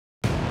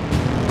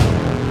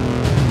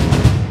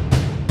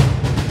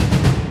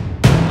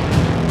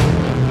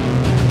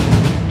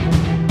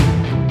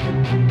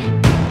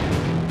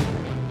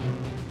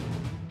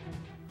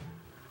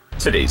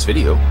Today's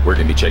video, we're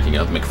going to be checking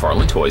out the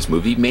McFarlane Toys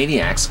movie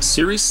Maniacs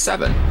Series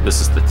 7. This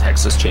is the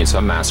Texas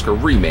Chainsaw Massacre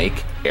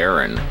Remake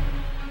Erin.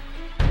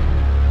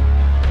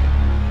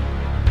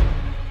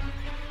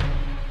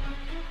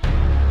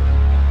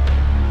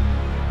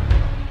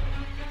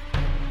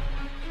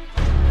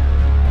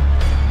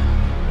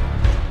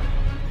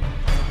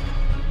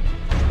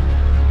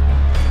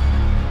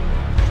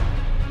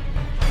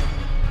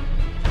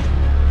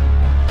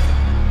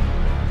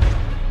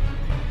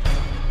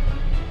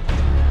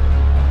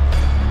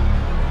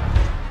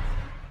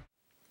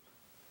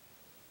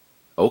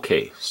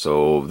 Okay,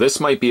 so this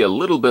might be a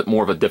little bit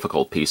more of a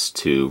difficult piece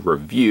to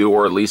review,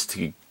 or at least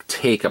to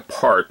take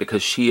apart,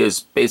 because she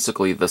is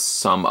basically the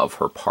sum of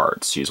her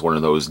parts. She's one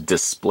of those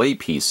display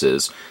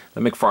pieces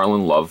that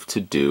McFarlane loved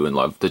to do and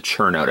loved to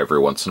churn out every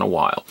once in a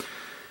while.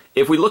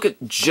 If we look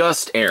at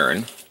just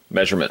Erin,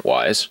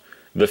 measurement-wise,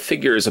 the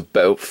figure is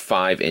about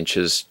 5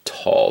 inches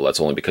tall. That's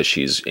only because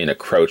she's in a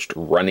crouched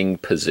running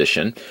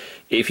position.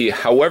 If you,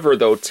 however,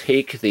 though,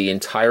 take the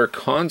entire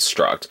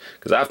construct,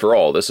 because after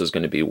all, this is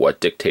going to be what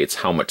dictates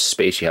how much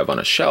space you have on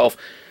a shelf,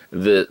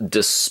 the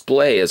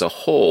display as a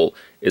whole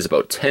is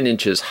about 10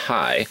 inches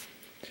high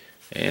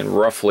and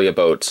roughly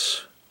about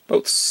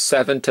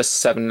 7 to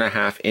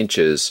 7.5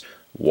 inches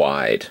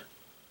wide.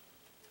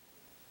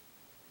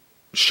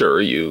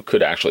 Sure, you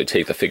could actually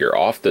take the figure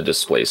off the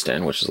display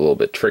stand, which is a little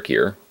bit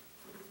trickier.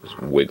 Just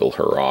wiggle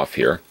her off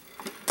here.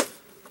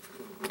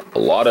 A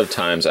lot of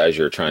times as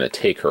you're trying to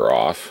take her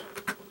off,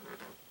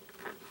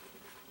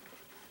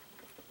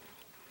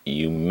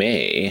 you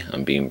may,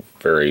 I'm being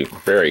very,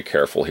 very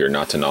careful here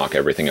not to knock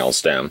everything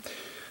else down.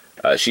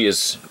 She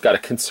has got a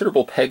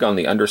considerable peg on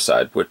the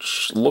underside,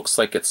 which looks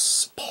like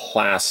it's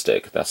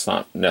plastic. That's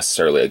not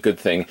necessarily a good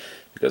thing,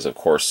 because of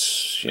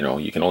course, you know,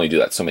 you can only do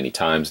that so many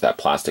times. That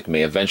plastic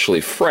may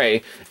eventually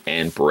fray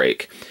and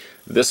break.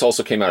 This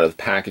also came out of the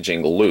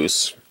packaging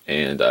loose,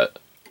 and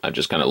I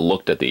just kind of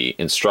looked at the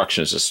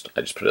instructions.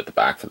 I just put it at the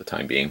back for the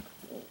time being.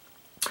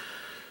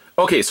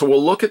 Okay, so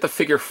we'll look at the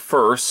figure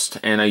first,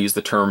 and I use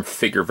the term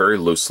figure very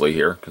loosely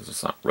here, because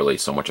it's not really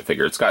so much a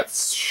figure. It's got,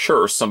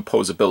 sure, some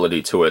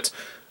posability to it,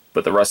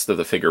 but the rest of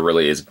the figure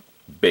really is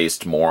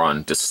based more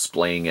on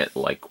displaying it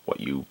like what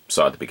you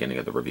saw at the beginning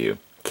of the review.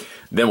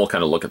 Then we'll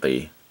kind of look at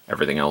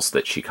everything else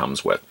that she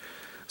comes with.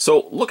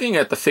 So, looking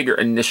at the figure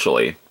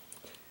initially,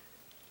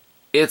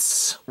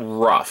 it's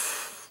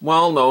rough.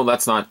 Well, no,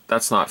 that's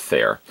not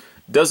fair.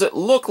 Does it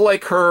look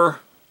like her?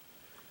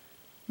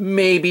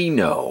 Maybe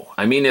no.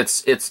 I mean,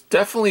 it's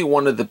definitely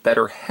one of the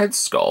better head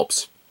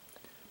sculpts,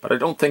 but I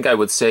don't think I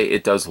would say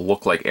it does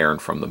look like Erin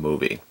from the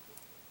movie.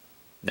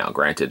 Now,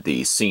 granted,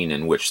 the scene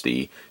in which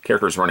the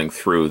character is running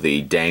through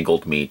the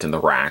dangled meat and the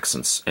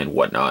racks and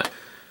whatnot,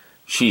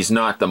 she's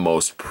not the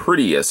most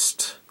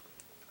prettiest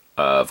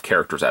of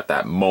characters at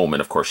that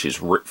moment. Of course,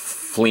 she's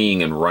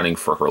fleeing and running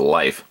for her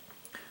life.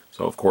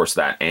 So, of course,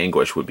 that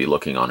anguish would be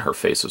looking on her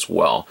face as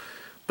well.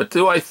 But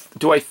do I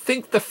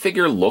think the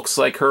figure looks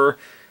like her?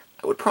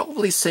 I would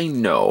probably say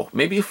no.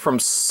 Maybe from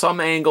some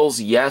angles,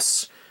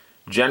 yes.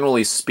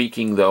 Generally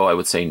speaking, though, I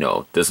would say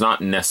no. Does not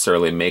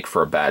necessarily make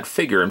for a bad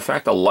figure. In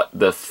fact,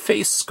 the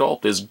face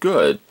sculpt is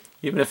good,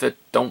 even if I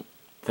don't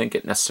think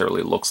it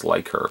necessarily looks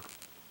like her.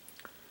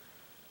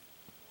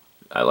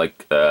 I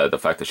like the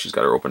fact that she's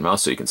got her open mouth,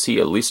 so you can see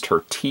at least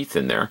her teeth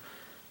in there.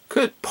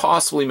 Could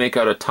possibly make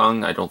out a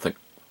tongue. I don't think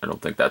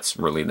that's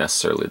really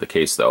necessarily the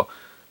case, though.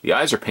 The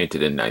eyes are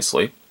painted in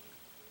nicely.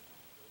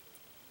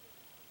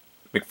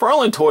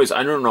 McFarlane Toys,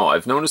 I don't know,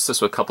 I've noticed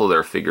this with a couple of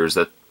their figures,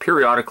 that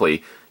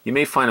periodically you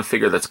may find a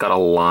figure that's got a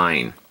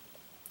line.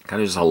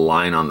 Kind of just a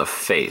line on the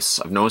face.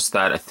 I've noticed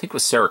that, I think,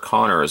 with Sarah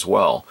Connor as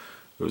well.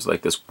 It was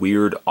like this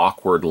weird,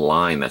 awkward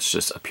line that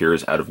just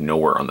appears out of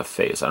nowhere on the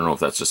face. I don't know if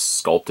that's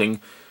just sculpting.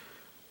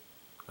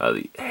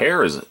 The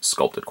hair is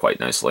sculpted quite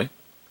nicely.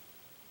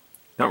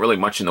 Not really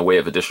much in the way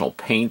of additional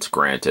paint,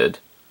 granted.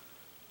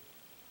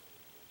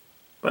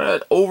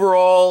 But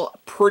overall,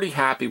 pretty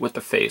happy with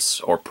the face,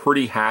 or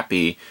pretty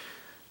happy,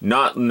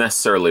 not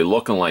necessarily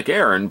looking like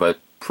Erin, but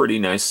pretty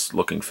nice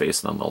looking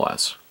face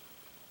nonetheless.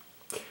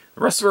 The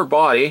rest of her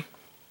body,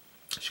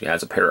 she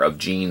has a pair of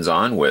jeans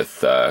on with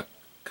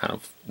kind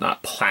of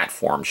not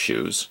platform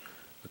shoes,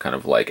 but kind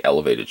of like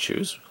elevated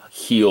shoes,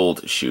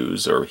 heeled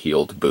shoes, or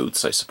heeled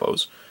boots, I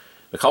suppose.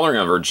 The coloring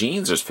of her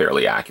jeans is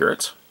fairly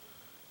accurate.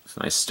 It's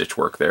nice stitch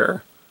work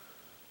there.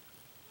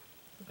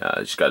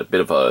 She's got a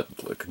bit of a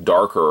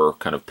darker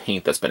kind of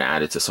paint that's been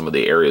added to some of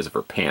the areas of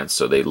her pants,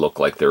 so they look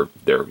like they're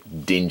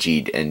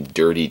dingied and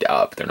dirtied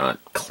up. They're not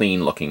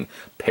clean-looking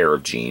pair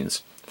of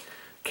jeans.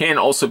 Can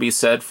also be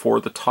said for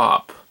the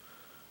top.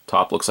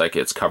 Top looks like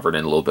it's covered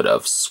in a little bit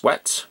of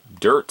sweat,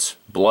 dirt,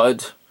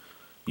 blood,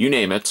 you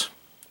name it.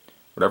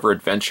 Whatever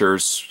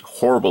adventures,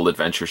 horrible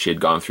adventures she had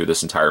gone through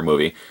this entire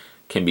movie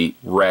can be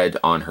read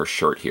on her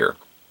shirt here.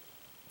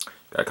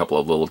 Got a couple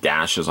of little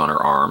gashes on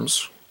her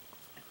arms.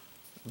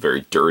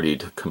 Very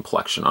dirtied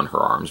complexion on her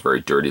arms,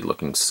 very dirty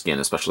looking skin,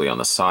 especially on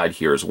the side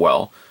here as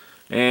well.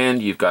 And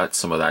you've got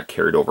some of that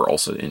carried over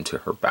also into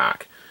her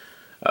back.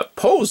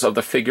 Pose of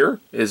the figure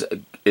is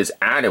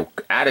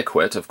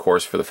adequate, of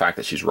course, for the fact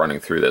that she's running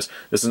through this.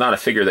 This is not a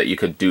figure that you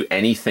could do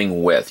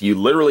anything with. You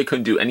literally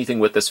couldn't do anything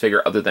with this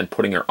figure other than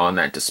putting her on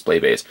that display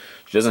base.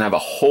 She doesn't have a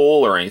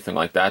hole or anything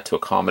like that to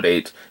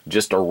accommodate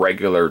just a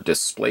regular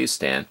display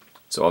stand.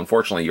 So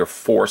unfortunately, you're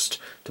forced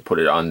to put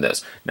it on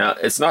this. Now,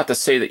 it's not to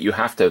say that you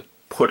have to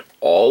put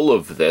all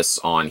of this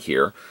on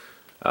here.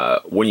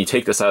 When you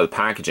take this out of the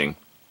packaging,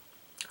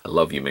 I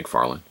love you,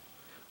 McFarlane.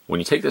 When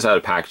you take this out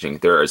of packaging,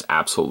 there is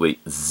absolutely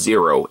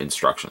zero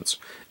instructions.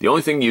 The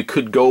only thing you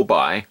could go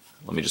by,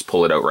 let me just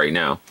pull it out right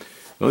now,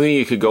 the only thing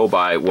you could go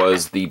by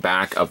was the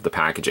back of the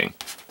packaging.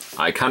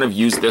 I kind of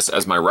used this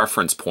as my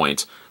reference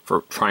point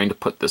for trying to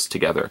put this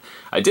together.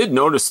 I did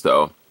notice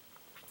though,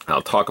 and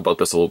I'll talk about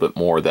this a little bit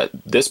more, that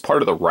this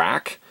part of the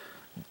rack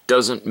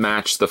doesn't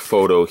match the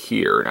photo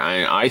here.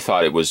 I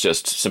thought it was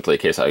just simply a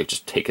case I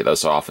just take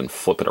this off and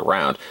flip it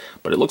around,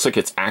 but it looks like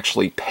it's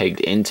actually pegged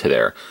into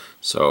there.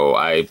 So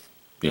I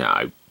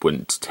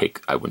wouldn't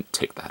take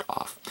that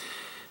off.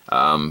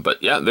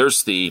 But yeah,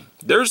 there's the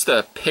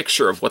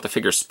picture of what the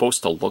figure's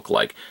supposed to look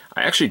like.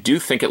 I actually do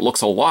think it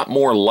looks a lot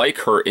more like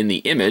her in the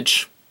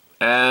image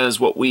as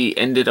what we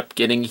ended up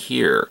getting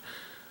here.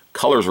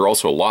 Colors are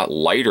also a lot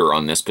lighter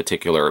on this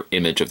particular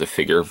image of the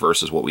figure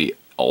versus what we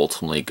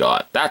ultimately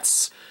got.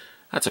 That's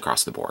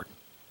across the board.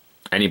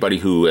 Anybody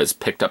who has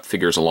picked up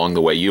figures along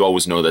the way, you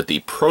always know that the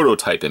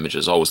prototype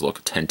images always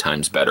look 10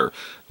 times better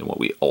than what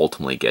we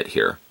ultimately get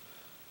here.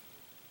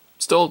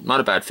 Still not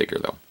a bad figure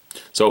though.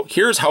 So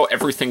here's how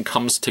everything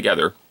comes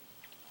together.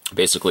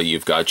 Basically,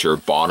 you've got your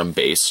bottom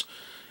base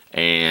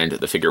and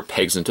the figure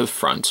pegs into the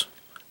front.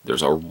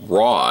 There's a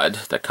rod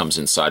that comes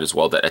inside as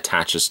well that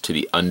attaches to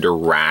the under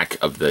rack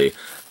of the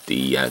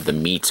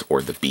meat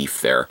or the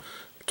beef there,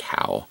 the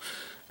cow.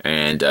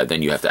 And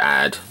then you have to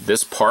add,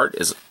 this part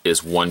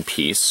is one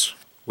piece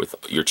with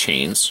your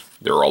chains.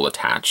 They're all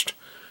attached.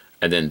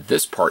 And then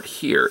this part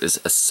here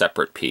is a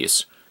separate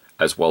piece,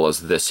 as well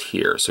as this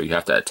here. So you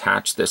have to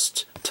attach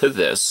this to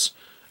this,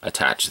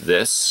 attach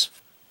this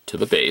to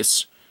the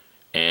base,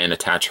 and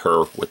attach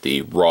her with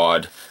the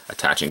rod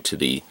attaching to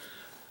the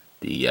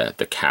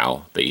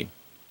cow. I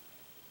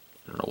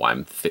don't know why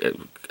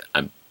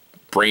I'm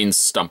brain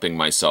stumping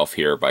myself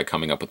here by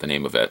coming up with the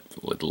name of it.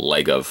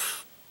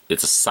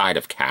 It's a side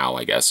of cow,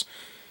 I guess.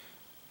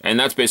 And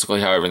that's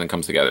basically how everything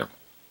comes together.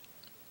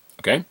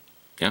 Okay?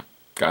 Yeah?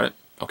 Got it?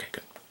 Okay,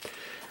 good.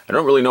 I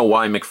don't really know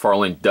why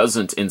McFarlane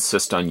doesn't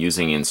insist on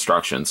using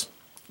instructions.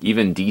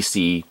 Even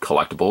DC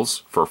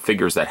collectibles for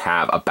figures that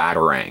have a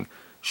batarang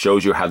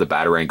shows you how the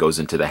batarang goes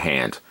into the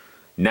hand.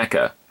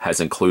 NECA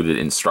has included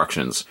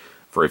instructions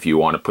for if you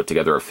want to put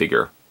together a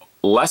figure.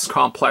 Less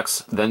complex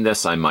than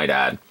this, I might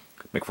add.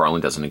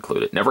 McFarlane doesn't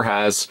include it. Never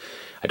has.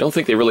 I don't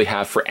think they really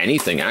have for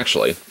anything,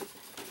 actually.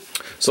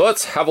 So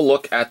let's have a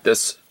look at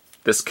this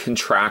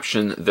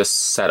contraption, this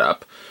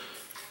setup.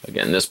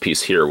 Again, this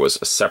piece here was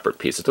a separate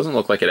piece. It doesn't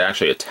look like it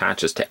actually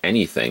attaches to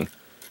anything.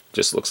 It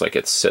just looks like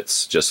it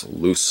sits just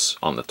loose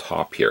on the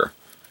top here.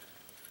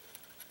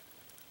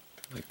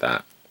 Like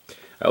that.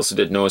 I also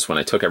did notice when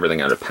I took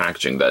everything out of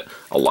packaging that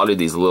a lot of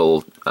these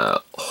little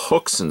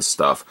hooks and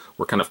stuff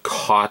were kind of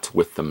caught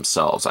with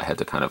themselves. I had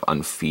to kind of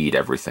unfeed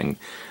everything.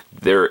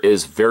 There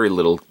is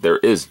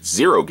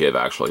zero give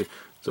actually.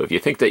 So if you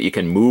think that you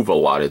can move a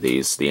lot of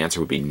these, the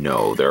answer would be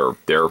no.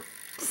 They're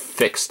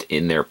fixed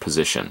in their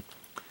position.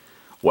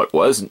 What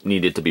was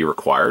needed to be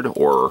required,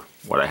 or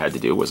what I had to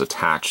do, was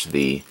attach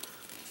the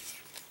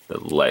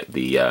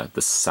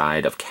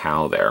side of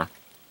cow there.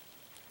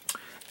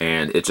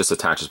 And it just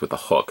attaches with the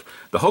hook.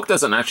 The hook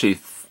doesn't actually,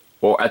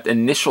 well, at the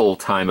initial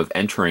time of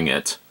entering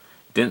it,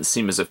 didn't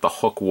seem as if the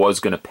hook was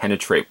going to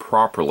penetrate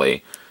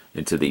properly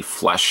into the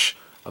flesh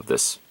of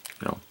this,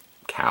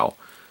 cow.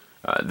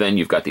 Then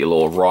you've got the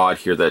little rod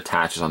here that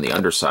attaches on the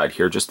underside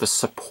here just to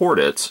support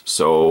it.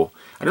 So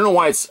I don't know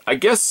why I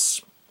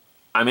guess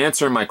I'm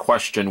answering my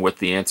question with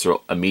the answer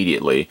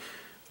immediately.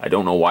 I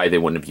don't know why they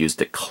wouldn't have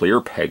used a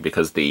clear peg,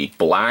 because the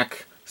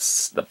black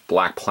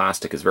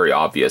plastic is very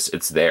obvious.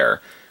 It's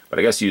there. But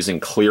I guess using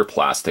clear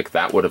plastic,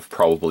 that would have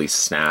probably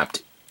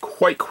snapped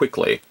quite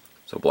quickly.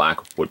 So black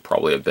would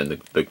probably have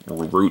been the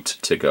route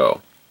to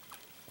go.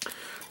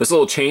 This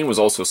little chain was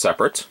also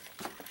separate.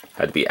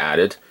 Had to be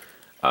added.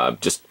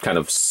 Just kind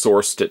of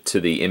sourced it to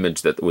the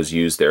image that was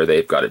used there.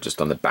 They've got it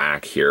just on the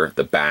back here,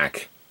 the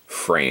back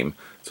frame.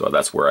 So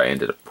that's where I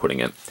ended up putting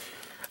it.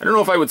 I don't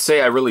know if I would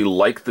say I really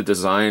like the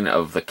design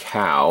of the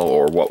cow,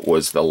 or what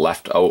was the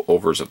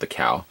leftovers of the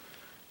cow.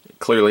 It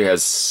clearly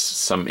has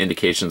some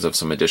indications of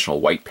some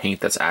additional white paint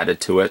that's added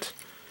to it.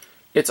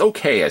 It's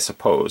okay, I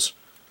suppose.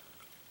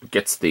 It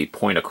gets the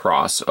point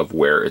across of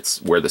where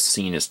the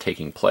scene is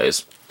taking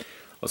place.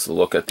 Let's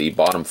look at the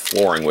bottom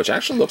flooring, which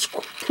actually looks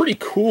pretty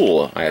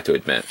cool, I have to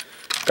admit.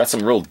 Got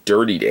some real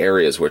dirtied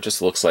areas where it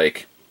just looks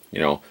like,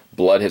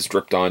 blood has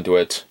dripped onto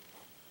it.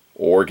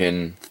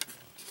 Organ,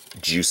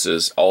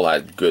 juices, all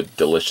that good,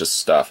 delicious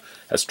stuff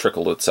has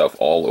trickled itself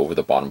all over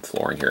the bottom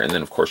flooring here. And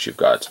then, of course, you've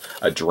got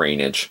a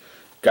drainage.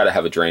 Got to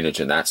have a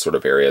drainage in that sort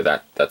of area.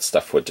 That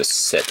stuff would just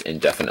sit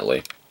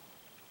indefinitely.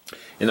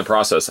 In the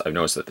process, I've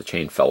noticed that the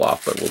chain fell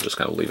off, but we'll just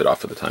kind of leave it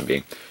off for the time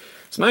being.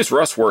 Some nice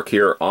rust work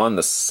here on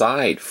the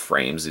side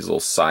frames, these little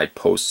side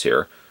posts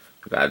here.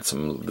 We've added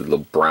some little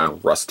brown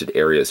rusted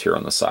areas here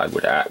on the side,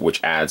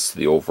 which adds to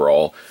the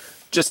overall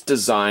just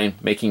design,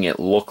 making it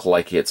look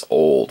like it's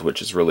old,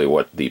 which is really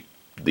what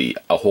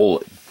a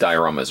whole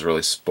diorama is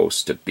really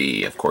supposed to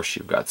be. Of course,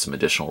 you've got some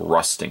additional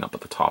rusting up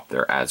at the top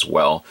there as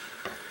well.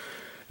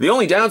 The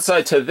only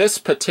downside to this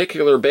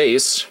particular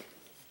base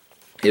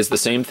is the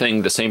same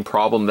thing, the same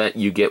problem that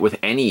you get with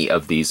any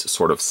of these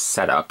sort of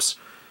setups.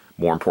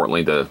 More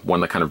importantly, the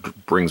one that kind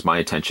of brings my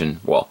attention,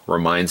 well,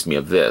 reminds me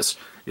of this,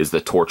 is the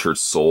Tortured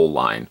Soul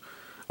line.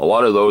 A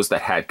lot of those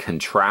that had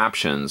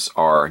contraptions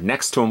are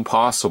next to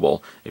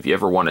impossible if you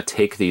ever want to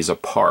take these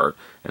apart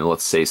and,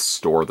 let's say,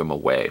 store them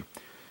away.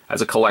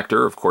 As a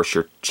collector, of course,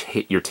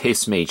 your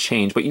tastes may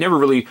change, but you never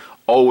really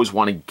always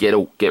want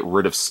to get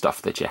rid of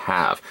stuff that you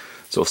have.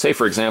 So say,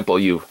 for example,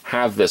 you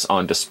have this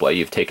on display,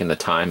 you've taken the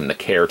time and the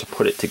care to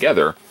put it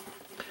together.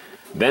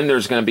 Then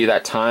there's going to be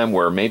that time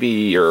where maybe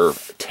your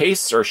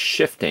tastes are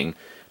shifting.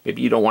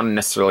 Maybe you don't want to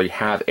necessarily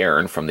have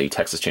Erin from the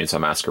Texas Chainsaw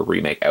Massacre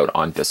remake out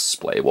on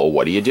display. Well,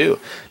 what do?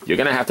 You're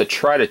going to have to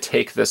try to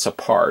take this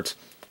apart.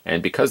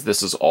 And because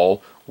this is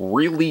all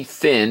really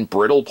thin,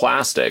 brittle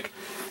plastic,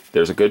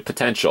 there's a good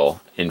potential,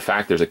 in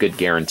fact, there's a good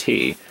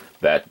guarantee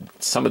that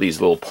some of these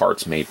little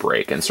parts may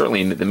break. And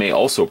certainly they may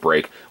also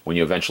break when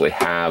you eventually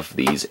have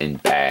these in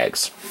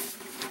bags.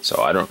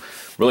 So I don't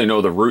really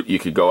know the route you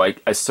could go.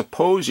 I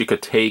suppose you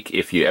could take,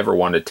 if you ever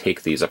want to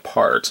take these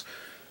apart,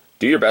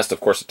 do your best,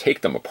 of course, to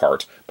take them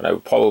apart, but I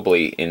would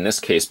probably, in this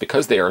case,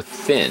 because they are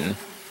thin,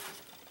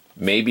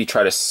 maybe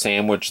try to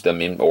sandwich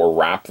them in or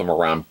wrap them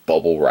around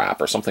bubble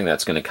wrap or something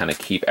that's going to kind of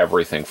keep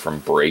everything from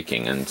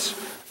breaking, and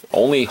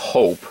only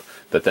hope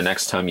that the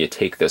next time you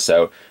take this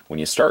out, when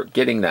you start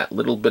getting that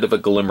little bit of a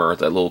glimmer,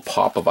 that little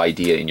pop of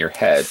idea in your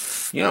head,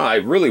 you know, I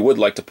really would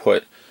like to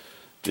put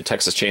the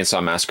Texas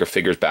Chainsaw Massacre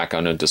figures back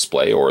on a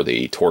display, or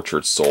the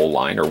Tortured Soul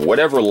line, or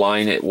whatever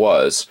line it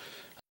was,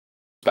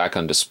 back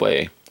on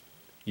display.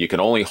 You can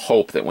only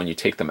hope that when you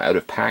take them out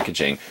of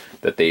packaging,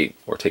 that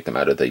or take them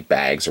out of the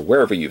bags, or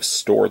wherever you've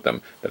stored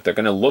them, that they're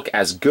going to look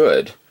as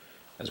good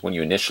as when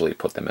you initially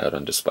put them out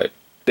on display.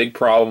 Big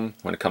problem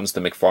when it comes to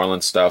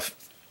McFarlane stuff.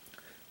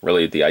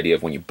 Really, the idea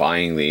of when you're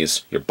buying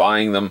these, you're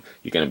buying them,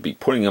 you're going to be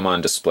putting them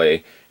on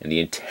display, and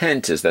the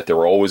intent is that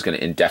they're always going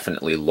to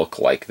indefinitely look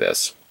like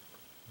this.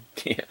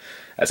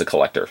 As a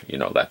collector, you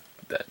know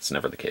that's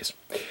never the case.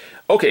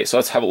 Okay, so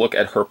let's have a look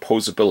at her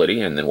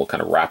posability, and then we'll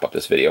kind of wrap up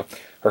this video.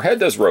 Her head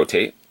does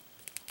rotate.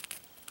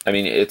 I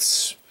mean,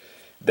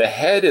 the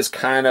head is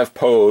kind of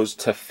posed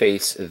to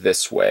face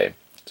this way.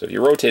 So if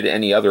you rotate it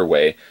any other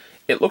way,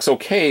 it looks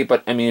okay,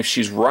 but I mean, if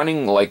she's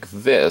running like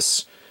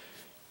this,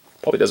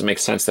 probably doesn't make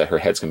sense that her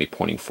head's going to be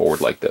pointing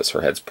forward like this.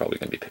 Her head's probably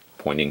going to be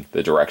pointing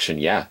the direction,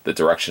 the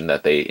direction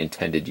that they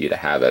intended you to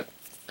have it.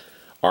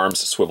 Arms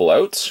swivel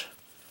out.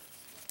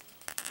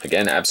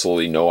 Again,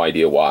 absolutely no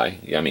idea why.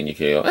 I mean, you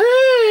can go,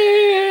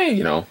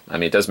 you know, I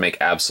mean, it does make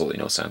absolutely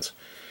no sense.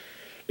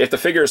 If the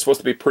figure is supposed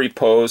to be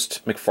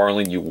pre-posed,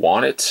 McFarlane, you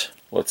want it.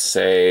 Let's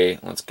say,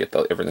 let's get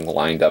everything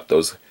lined up.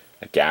 A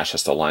gash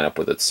has to line up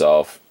with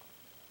itself.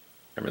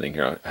 Everything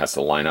here has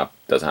to line up,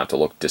 doesn't have to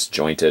look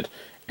disjointed.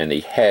 And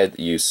the head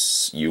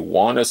you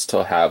want us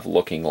to have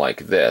looking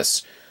like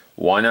this.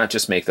 Why not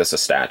just make this a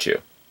statue?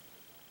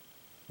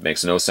 It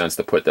makes no sense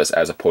to put this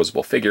as a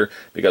posable figure,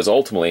 because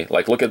ultimately,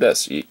 like, look at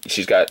this.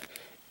 She's got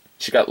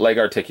leg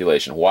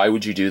articulation. Why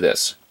would you do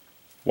this?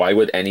 Why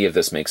would any of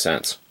this make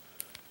sense?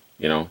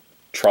 You know,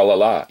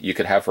 tra-la-la. You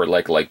could have her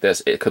leg like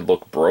this. It could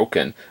look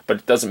broken, but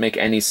it doesn't make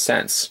any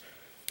sense.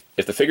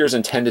 If the figure is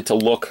intended to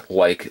look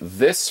like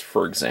this,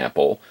 for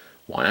example,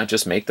 why not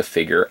just make the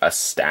figure a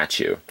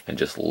statue and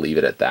just leave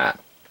it at that?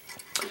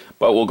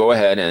 But we'll go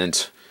ahead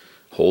and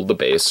hold the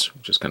base,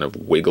 just kind of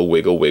wiggle,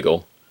 wiggle,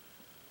 wiggle,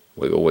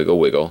 wiggle, wiggle,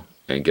 wiggle,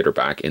 and get her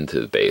back into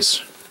the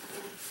base.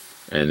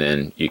 And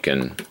then you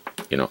can,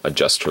 you know,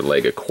 adjust her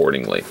leg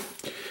accordingly.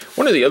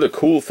 One of the other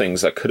cool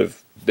things that could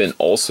have been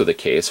also the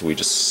case, we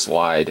just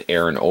slide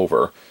Erin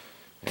over,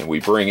 and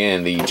we bring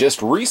in the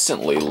just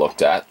recently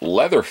looked at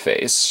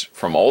Leatherface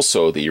from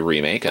also the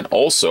remake and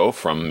also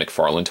from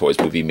McFarlane Toys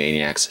movie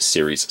Maniacs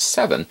Series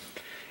 7.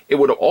 It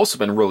would have also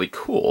been really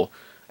cool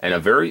and a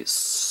very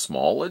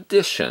small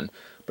addition,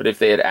 but if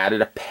they had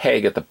added a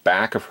peg at the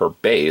back of her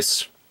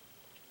base,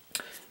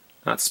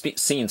 not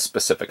scene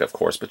specific of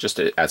course, but just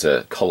as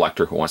a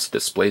collector who wants to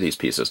display these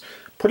pieces,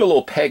 put a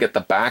little peg at the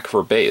back of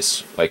her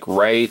base, like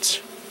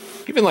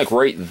even like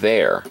right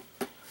there.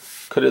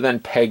 Could have then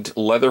pegged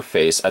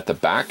Leatherface at the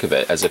back of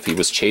it as if he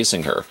was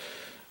chasing her.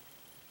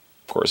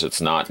 Of course, it's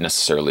not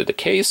necessarily the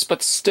case,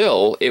 but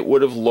still, it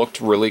would have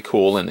looked really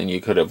cool, and then you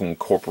could have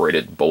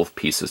incorporated both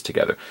pieces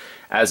together.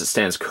 As it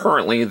stands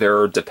currently,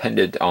 they're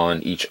dependent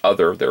on each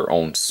other, their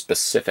own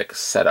specific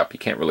setup. You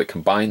can't really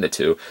combine the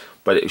two,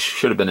 but it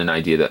should have been an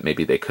idea that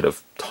maybe they could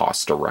have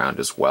tossed around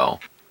as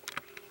well.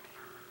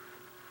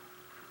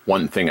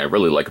 One thing I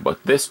really like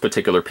about this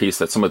particular piece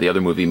that some of the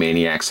other movie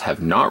Maniacs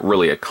have not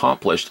really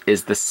accomplished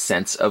is the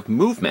sense of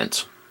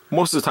movement.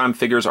 most of the time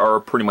figures are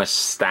pretty much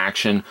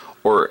staction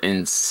or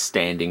in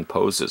standing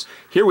poses.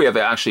 Here we have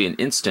actually an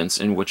instance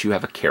in which you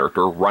have a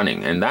character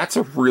running, and that's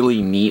a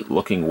really neat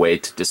looking way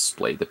to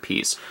display the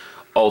piece.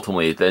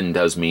 Ultimately, it then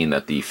does mean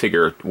that the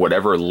figure,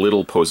 whatever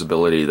little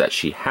posability that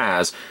she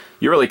has,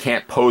 you really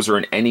can't pose her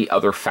in any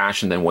other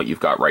fashion than what you've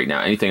got right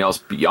now. Anything else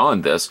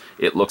beyond this,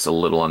 it looks a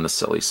little on the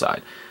silly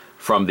side.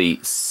 From the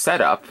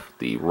setup,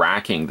 the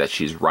racking that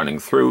she's running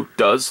through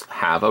does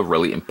have a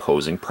really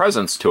imposing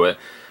presence to it,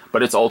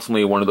 but it's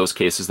ultimately one of those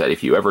cases that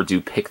if you ever do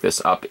pick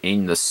this up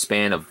in the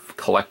span of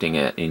collecting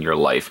it in your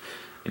life,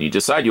 and you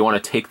decide you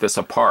want to take this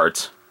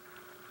apart,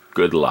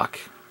 good luck.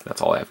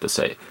 That's all I have to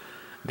say.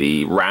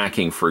 The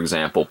racking, for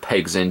example,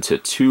 pegs into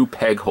 2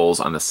 peg holes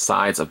on the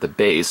sides of the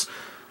base.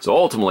 So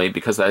ultimately,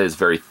 because that is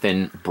very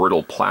thin,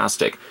 brittle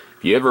plastic,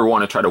 if you ever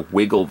want to try to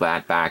wiggle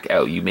that back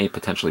out, you may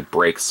potentially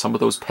break some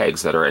of those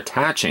pegs that are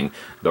attaching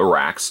the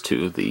racks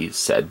to the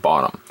said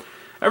bottom.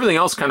 Everything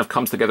else kind of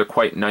comes together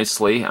quite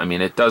nicely. I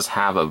mean, it does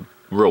have a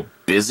real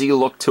busy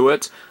look to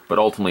it, but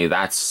ultimately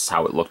that's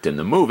how it looked in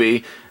the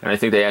movie, and I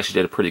think they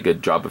actually did a pretty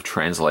good job of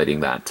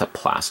translating that to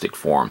plastic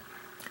form.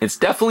 It's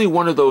definitely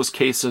one of those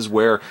cases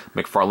where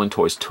McFarlane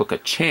Toys took a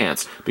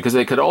chance, because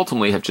they could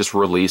ultimately have just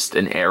released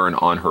an Erin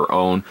on her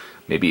own,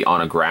 maybe on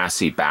a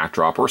grassy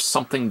backdrop or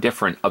something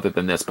different other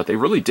than this, but they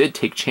really did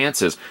take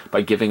chances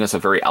by giving us a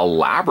very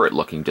elaborate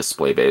looking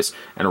display base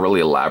and a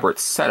really elaborate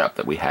setup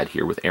that we had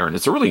here with Erin.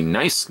 It's a really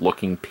nice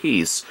looking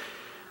piece.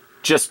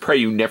 Just pray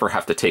you never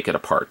have to take it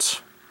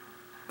apart.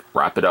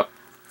 Wrap it up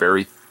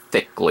very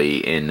thickly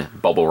in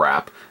bubble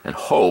wrap and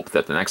hope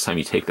that the next time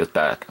you take this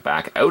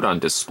back out on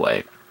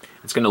display,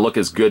 it's going to look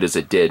as good as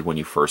it did when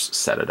you first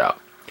set it up.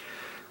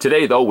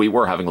 Today, though, we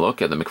were having a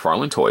look at the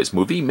McFarlane Toys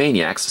movie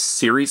Maniacs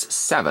Series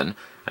 7,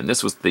 and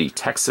this was the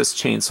Texas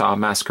Chainsaw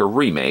Massacre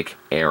Remake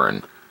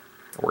Erin,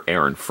 or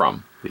Erin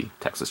from the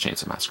Texas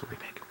Chainsaw Massacre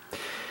Remake.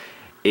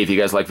 If you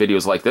guys like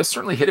videos like this,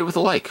 certainly hit it with a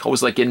like.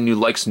 Always like getting new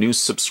likes. New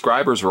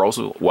subscribers are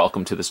also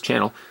welcome to this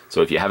channel.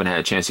 So if you haven't had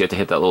a chance yet to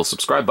hit that little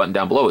subscribe button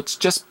down below, it's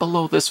just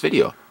below this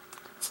video.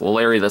 It's a little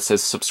area that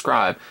says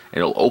subscribe,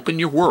 and it'll open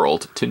your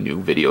world to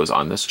new videos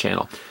on this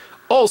channel.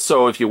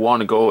 Also, if you want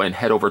to go and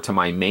head over to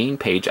my main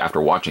page after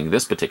watching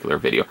this particular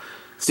video,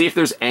 see if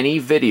there's any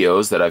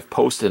videos that I've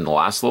posted in the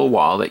last little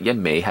while that you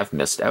may have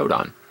missed out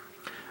on.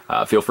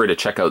 Feel free to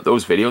check out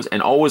those videos,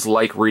 and always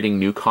like reading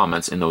new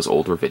comments in those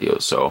older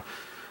videos. So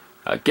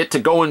get to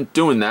going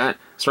doing that.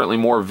 Certainly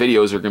more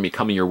videos are going to be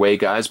coming your way,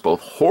 guys, both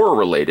horror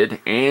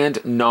related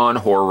and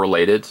non-horror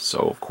related. So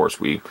of course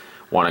we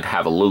want to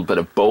have a little bit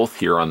of both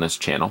here on this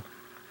channel.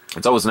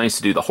 It's always nice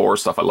to do the horror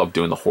stuff. I love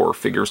doing the horror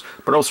figures,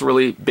 but also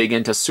really big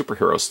into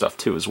superhero stuff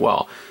too as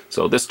well.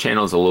 So this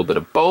channel is a little bit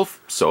of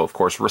both. So of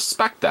course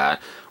respect that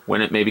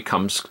when it maybe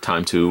comes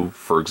time to,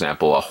 for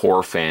example, a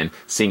horror fan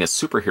seeing a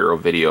superhero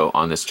video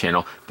on this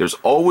channel. There's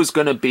always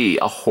going to be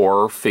a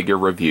horror figure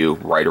review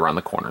right around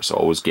the corner. So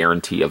always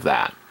guarantee of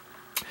that.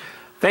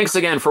 Thanks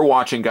again for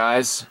watching,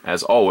 guys.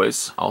 As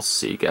always, I'll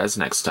see you guys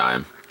next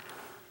time.